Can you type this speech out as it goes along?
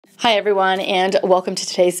Hi everyone, and welcome to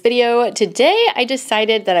today's video. Today I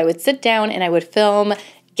decided that I would sit down and I would film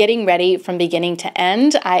getting ready from beginning to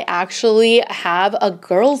end. I actually have a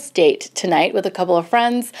girls' date tonight with a couple of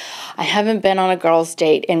friends. I haven't been on a girls'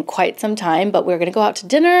 date in quite some time, but we're gonna go out to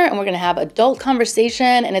dinner and we're gonna have adult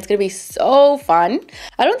conversation and it's gonna be so fun.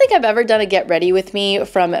 I don't think I've ever done a get ready with me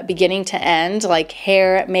from beginning to end, like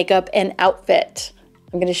hair, makeup, and outfit.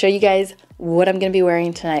 I'm gonna show you guys what I'm gonna be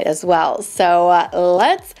wearing tonight as well. So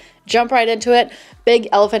let's jump right into it. Big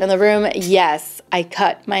elephant in the room. Yes, I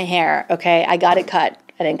cut my hair, okay? I got it cut.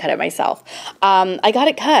 I didn't cut it myself. I got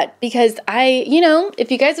it cut because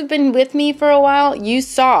if you guys have been with me for a while, you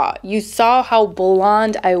saw how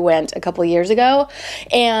blonde I went a couple years ago.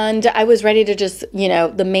 And I was ready to just,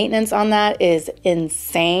 the maintenance on that is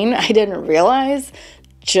insane. I didn't realize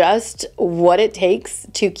just what it takes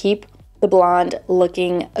to keep the blonde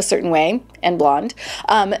looking a certain way and blonde.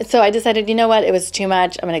 So I decided, you know what, it was too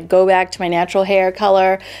much. I'm gonna go back to my natural hair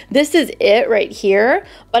color. This is it right here,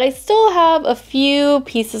 but I still have a few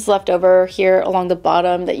pieces left over here along the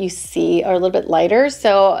bottom that you see are a little bit lighter.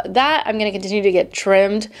 So that I'm gonna continue to get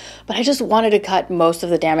trimmed, but I just wanted to cut most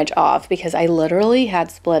of the damage off because I literally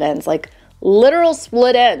had split ends, like literal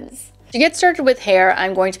split ends. To get started with hair,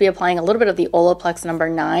 I'm going to be applying a little bit of the Olaplex number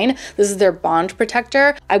 9. This is their bond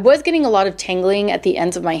protector. I was getting a lot of tangling at the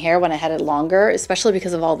ends of my hair when I had it longer, especially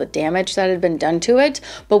because of all the damage that had been done to it.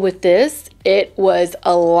 But with this, it was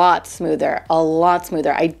a lot smoother, a lot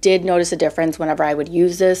smoother. I did notice a difference whenever I would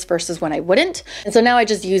use this versus when I wouldn't. And so now I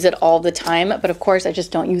just use it all the time, but of course I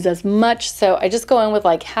just don't use as much. So I just go in with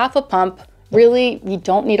like half a pump. Really, you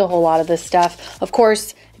don't need a whole lot of this stuff. Of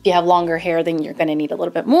course, if you have longer hair, then you're gonna need a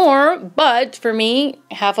little bit more, but for me,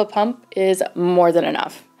 half a pump is more than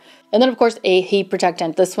enough. And then of course, a heat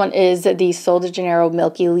protectant. This one is the Sol de Janeiro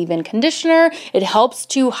Milky Leave-In Conditioner. It helps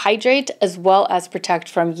to hydrate as well as protect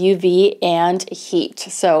from UV and heat.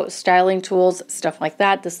 So styling tools, stuff like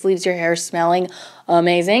that. This leaves your hair smelling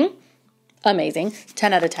amazing. Amazing,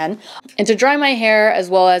 10 out of 10. And to dry my hair as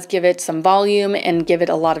well as give it some volume and give it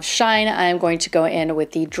a lot of shine, I'm going to go in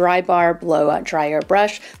with the Dry Bar Blow Dryer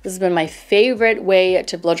Brush. This has been my favorite way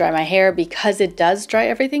to blow dry my hair because it does dry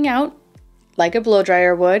everything out like a blow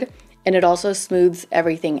dryer would, and it also smooths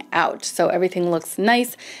everything out. So everything looks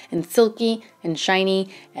nice and silky and shiny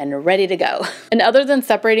and ready to go. And other than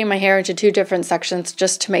separating my hair into two different sections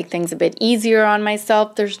just to make things a bit easier on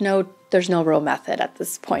myself, there's no real method at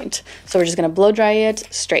this point. So we're just gonna blow dry it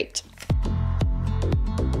straight.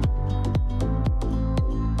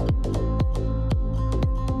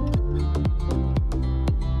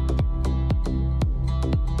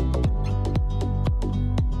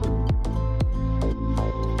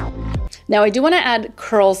 Now I do want to add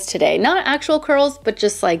curls today, not actual curls, but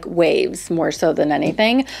just like waves more so than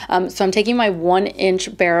anything. So I'm taking my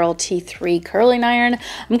 1-inch barrel T3 curling iron.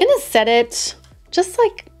 I'm gonna set it just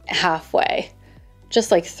like halfway, just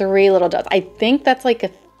like 3 little dots. I think that's like a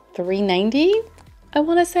 390, I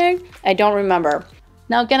want to say. I don't remember.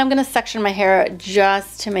 Now again, I'm going to section my hair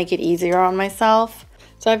just to make it easier on myself.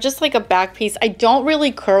 So I have just like a back piece. I don't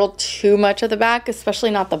really curl too much of the back,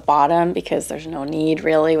 especially not the bottom, because there's no need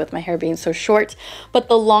really with my hair being so short. But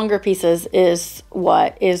the longer pieces is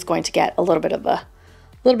what is going to get a little bit of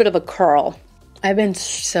a curl. I've been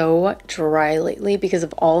so dry lately because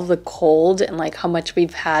of all of the cold and like how much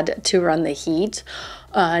we've had to run the heat.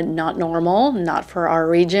 Not normal, not for our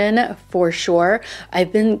region for sure.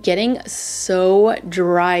 I've been getting so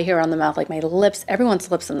dry here on the mouth, like my lips,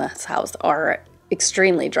 everyone's lips in this house are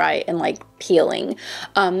extremely dry and like peeling.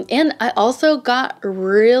 And I also got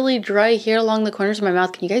really dry here along the corners of my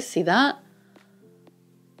mouth. Can you guys see that?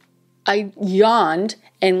 I yawned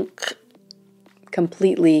and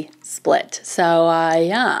completely split. So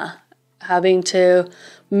yeah, having to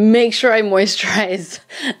make sure I moisturize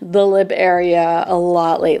the lip area a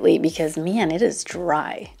lot lately because man, it is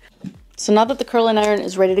dry. So now that the curling iron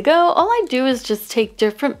is ready to go, all I do is just take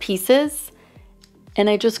different pieces and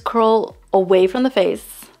I just curl away from the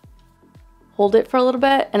face, hold it for a little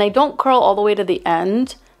bit, and I don't curl all the way to the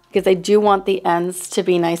end because I do want the ends to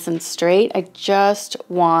be nice and straight. I just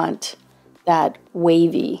want that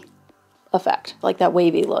wavy effect, like that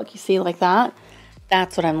wavy look. You see, like that?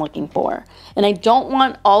 That's what I'm looking for. And I don't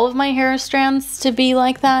want all of my hair strands to be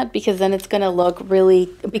like that because then it's gonna look really,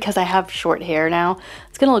 because I have short hair now,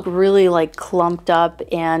 it's gonna look really like clumped up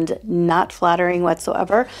and not flattering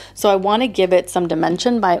whatsoever. So I wanna give it some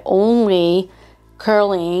dimension by only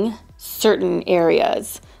curling certain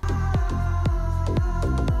areas.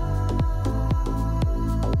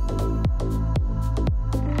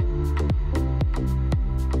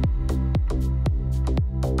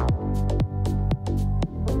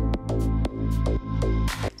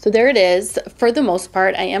 So there it is. For the most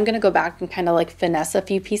part, I am going to go back and kind of like finesse a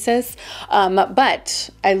few pieces, but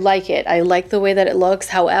I like it. I like the way that it looks.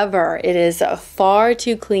 However, it is far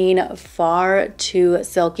too clean, far too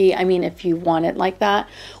silky. I mean, if you want it like that,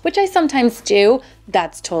 which I sometimes do,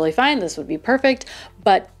 that's totally fine. This would be perfect.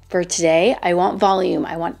 But for today, I want volume,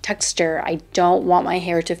 I want texture. I don't want my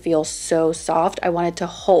hair to feel so soft. I want it to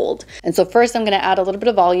hold. And so first I'm gonna add a little bit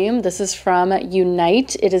of volume. This is from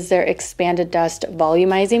Unite. It is their Expanded Dust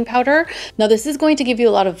Volumizing Powder. Now this is going to give you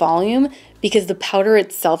a lot of volume because the powder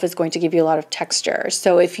itself is going to give you a lot of texture.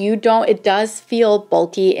 So if you don't, it does feel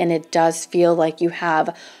bulky and it does feel like you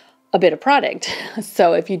have a bit of product.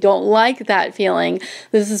 So if you don't like that feeling,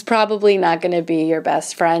 this is probably not going to be your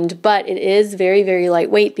best friend, but it is very, very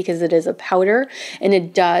lightweight because it is a powder and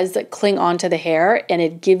it does cling onto the hair and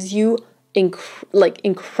it gives you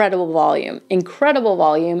incredible volume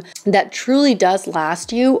that truly does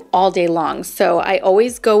last you all day long. So I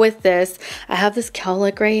always go with this. I have this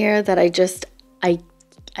cowlick right here that I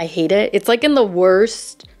hate it. It's like in the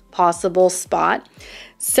worst possible spot.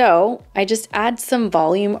 So I just add some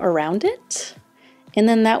volume around it, and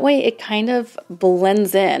then that way it kind of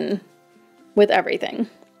blends in with everything.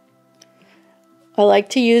 I like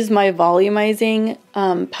to use my volumizing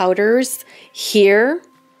powders here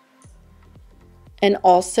and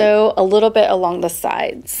also a little bit along the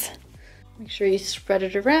sides. Make sure you spread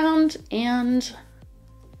it around and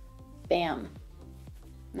bam,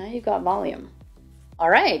 now you've got volume.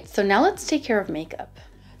 All right, so now let's take care of makeup.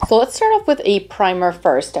 So let's start off with a primer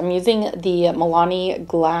first. I'm using the Milani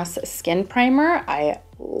Glass Skin Primer. I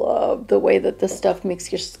love the way that this stuff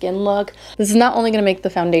makes your skin look. This is not only going to make the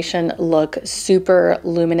foundation look super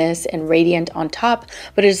luminous and radiant on top,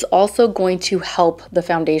 but it is also going to help the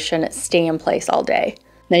foundation stay in place all day.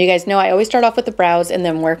 Now you guys know I always start off with the brows and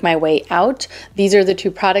then work my way out. These are the two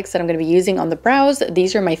products that I'm going to be using on the brows.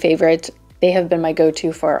 These are my favorite. They have been my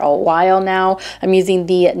go-to for a while now. I'm using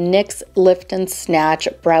the NYX Lift and Snatch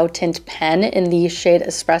Brow Tint Pen in the shade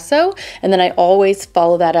Espresso. And then I always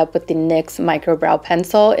follow that up with the NYX Micro Brow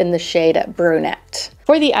Pencil in the shade Brunette.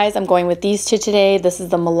 For the eyes, I'm going with these two today. This is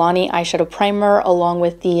the Milani Eyeshadow Primer along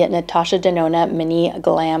with the Natasha Denona Mini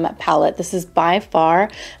Glam Palette. This is by far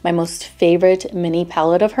my most favorite mini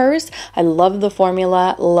palette of hers. I love the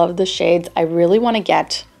formula, love the shades. I really want to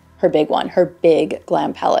get her big one, her big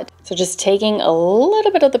glam palette. So just taking a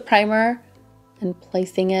little bit of the primer and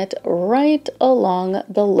placing it right along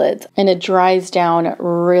the lids, and it dries down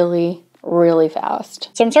really, really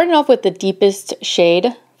fast. So I'm starting off with the deepest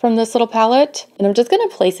shade from this little palette, and I'm just gonna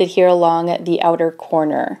place it here along the outer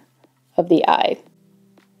corner of the eye.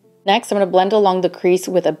 Next, I'm going to blend along the crease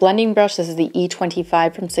with a blending brush. This is the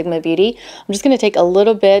E25 from Sigma Beauty. I'm just going to take a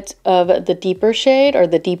little bit of the deeper shade, or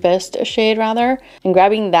the deepest shade rather, and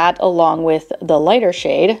grabbing that along with the lighter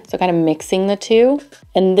shade. So kind of mixing the two.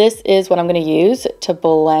 And this is what I'm going to use to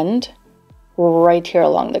blend right here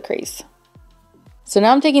along the crease. So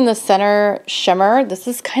now I'm taking the center shimmer. This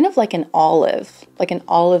is kind of like an olive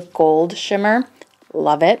gold shimmer.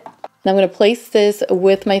 Love it. Now I'm going to place this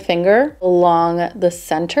with my finger along the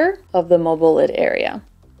center of the mobile lid area.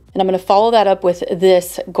 And I'm going to follow that up with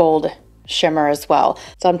this gold shimmer as well.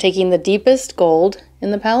 So I'm taking the deepest gold in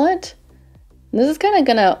the palette. And this is kind of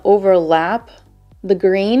going to overlap the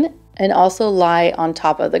green and also lie on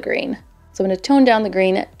top of the green. So I'm going to tone down the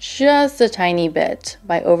green just a tiny bit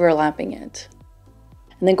by overlapping it.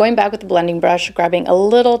 And then going back with the blending brush, grabbing a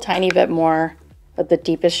little tiny bit more of the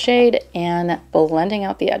deepest shade and blending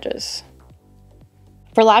out the edges.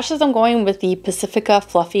 For lashes, I'm going with the Pacifica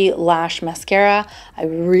Fluffy Lash Mascara. I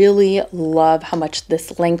really love how much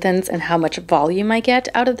this lengthens and how much volume I get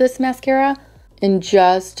out of this mascara in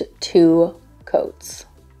just 2 coats.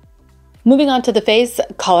 Moving on to the face,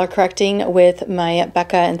 color correcting with my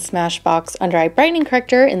Becca and Smashbox Under Eye Brightening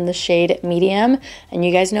Corrector in the shade Medium. And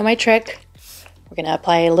you guys know my trick. We're going to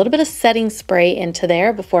apply a little bit of setting spray into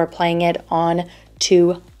there before applying it on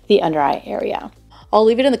to the under eye area. I'll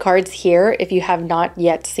leave it in the cards here if you have not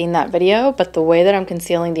yet seen that video, but the way that I'm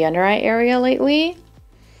concealing the under eye area lately,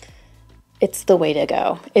 it's the way to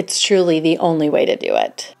go. It's truly the only way to do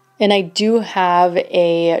it. And I do have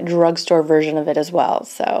a drugstore version of it as well.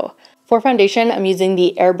 So for foundation, I'm using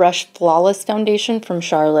the Airbrush Flawless Foundation from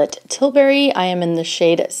Charlotte Tilbury. I am in the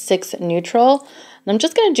shade 6 Neutral. And I'm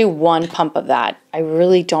just going to do 1 pump of that. I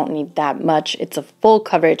really don't need that much. It's a full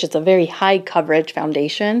coverage. It's a very high coverage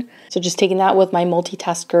foundation. So just taking that with my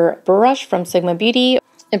multitasker brush from Sigma Beauty.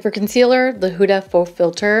 And for concealer, the Huda Faux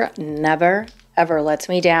Filter Never ever lets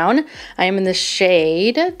me down. I am in the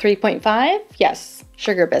shade 3.5. Yes,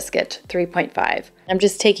 Sugar Biscuit 3.5. I'm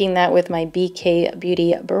just taking that with my BK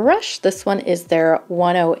Beauty brush. This one is their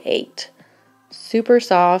 108. Super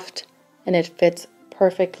soft, and it fits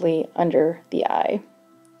perfectly under the eye.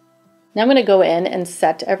 Now I'm going to go in and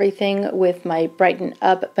set everything with my Brighten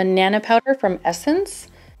Up Banana Powder from Essence.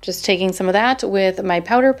 Just taking some of that with my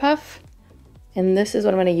powder puff. And this is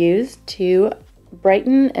what I'm going to use to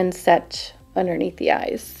brighten and set underneath the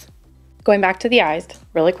eyes. Going back to the eyes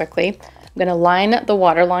really quickly, I'm going to line the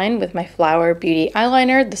waterline with my Flower Beauty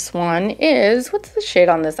eyeliner. This one is, what's the shade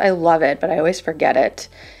on this? I love it, but I always forget it.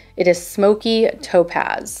 It is Smoky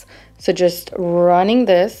Topaz. So just running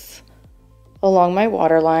this along my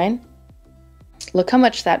waterline. Look how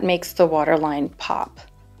much that makes the waterline pop.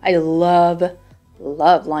 I love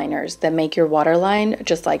liners that make your waterline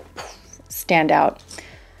just like stand out.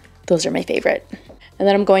 Those are my favorite. And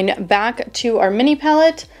then I'm going back to our mini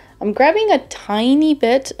palette. I'm grabbing a tiny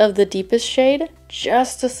bit of the deepest shade,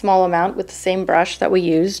 just a small amount with the same brush that we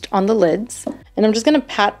used on the lids. And I'm just gonna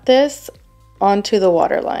pat this onto the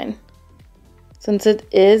waterline. Since it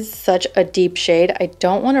is such a deep shade, I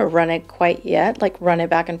don't wanna run it quite yet, like run it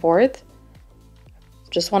back and forth.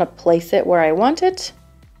 Just wanna place it where I want it.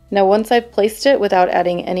 Now, once I've placed it without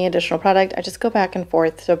adding any additional product, I just go back and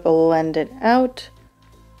forth to blend it out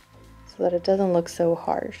so that it doesn't look so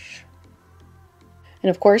harsh. And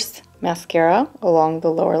of course, mascara along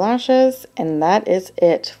the lower lashes, and that is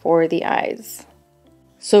it for the eyes.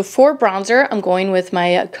 So for bronzer, I'm going with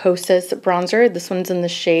my Kosas bronzer. This one's in the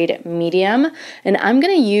shade Medium, and I'm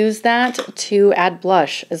gonna use that to add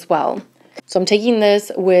blush as well. So I'm taking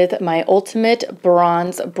this with my Ultimate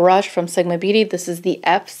Bronze brush from Sigma Beauty. This is the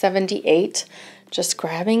F78. Just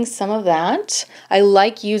grabbing some of that. I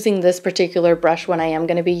like using this particular brush when I am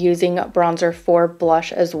gonna be using bronzer for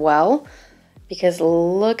blush as well, because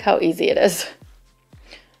look how easy it is.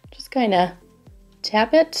 Just kind of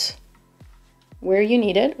tap it where you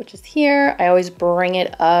need it, which is here. I always bring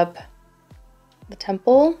it up the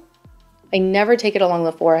temple. I never take it along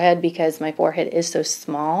the forehead because my forehead is so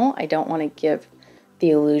small. I don't want to give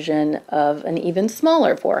the illusion of an even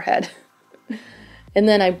smaller forehead. And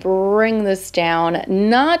then I bring this down,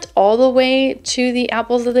 not all the way to the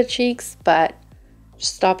apples of the cheeks, but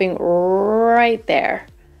just stopping right there.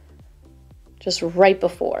 Just right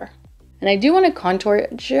before. And I do want to contour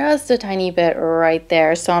just a tiny bit right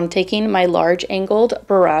there. So I'm taking my large angled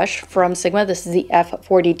brush from Sigma. This is the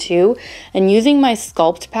F42. And using my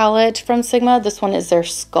Sculpt palette from Sigma. This one is their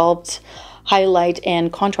Sculpt Highlight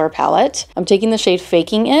and Contour palette. I'm taking the shade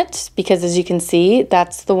Faking It because, as you can see,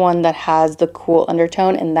 that's the one that has the cool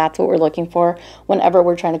undertone, and that's what we're looking for whenever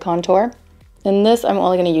we're trying to contour. And this I'm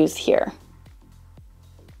only going to use here.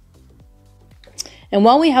 And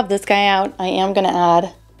while we have this guy out, I am going to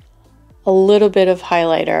add a little bit of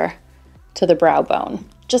highlighter to the brow bone.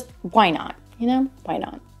 Just why not? You know, why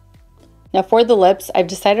not? Now for the lips, I've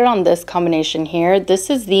decided on this combination here.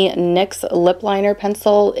 This is the NYX lip liner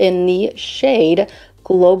pencil in the shade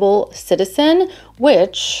Global Citizen,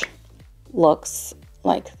 which looks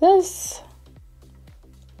like this.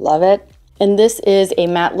 Love it. And this is a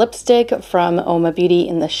matte lipstick from Oma Beauty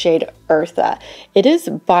in the shade Eartha. It is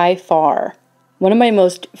by far one of my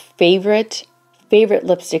most favorite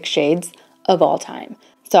lipstick shades of all time.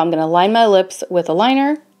 So I'm gonna line my lips with a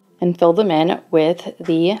liner and fill them in with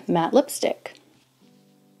the matte lipstick.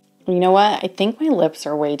 You know what? I think my lips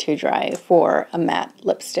are way too dry for a matte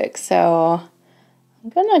lipstick. So I'm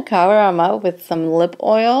gonna cover them up with some lip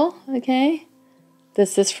oil, okay?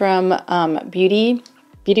 This is from Beauty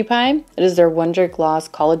Pie. It is their Wonder Gloss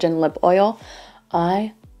Collagen Lip Oil.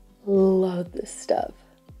 I love this stuff.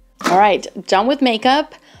 All right, done with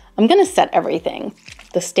makeup. I'm gonna set everything.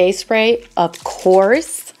 The Stay Spray, of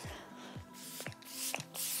course.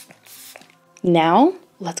 Now,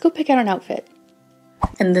 let's go pick out an outfit.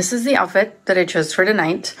 And this is the outfit that I chose for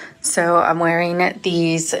tonight. So I'm wearing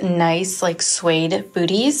these nice like suede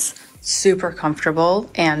booties, super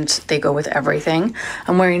comfortable, and they go with everything.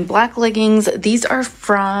 I'm wearing black leggings. These are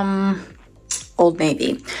from Old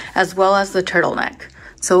Navy, as well as the turtleneck.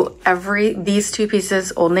 So these two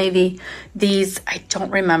pieces, Old Navy, these, I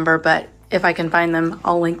don't remember, but if I can find them,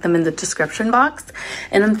 I'll link them in the description box.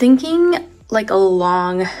 And I'm thinking like a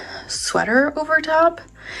long sweater over top,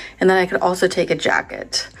 and then I could also take a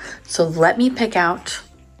jacket. So let me pick out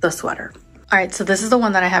the sweater. All right, so this is the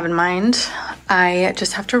one that I have in mind. I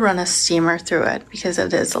just have to run a steamer through it because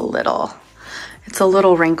it's a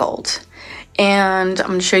little wrinkled. And I'm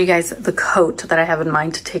gonna show you guys the coat that I have in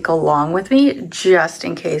mind to take along with me just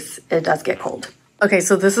in case it does get cold. Okay,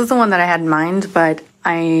 so this is the one that I had in mind, but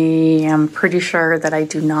I am pretty sure that I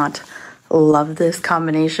do not love this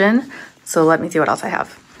combination. So let me see what else I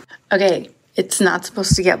have. Okay, it's not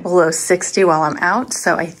supposed to get below 60 while I'm out,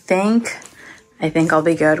 so I think I'll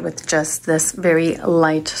be good with just this very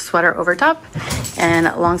light sweater over top and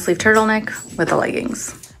long sleeve turtleneck with the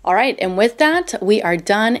leggings. All right, and with that, we are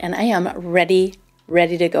done and I am ready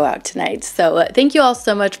to go out tonight. So thank you all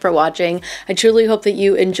so much for watching. I truly hope that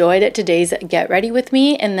you enjoyed today's Get Ready with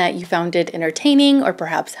me and that you found it entertaining or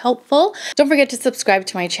perhaps helpful. Don't forget to subscribe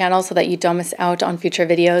to my channel so that you don't miss out on future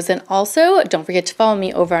videos. And also don't forget to follow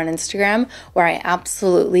me over on Instagram where I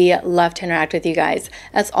absolutely love to interact with you guys.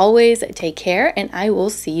 As always, take care and I will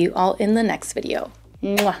see you all in the next video.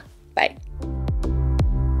 Mwah. Bye.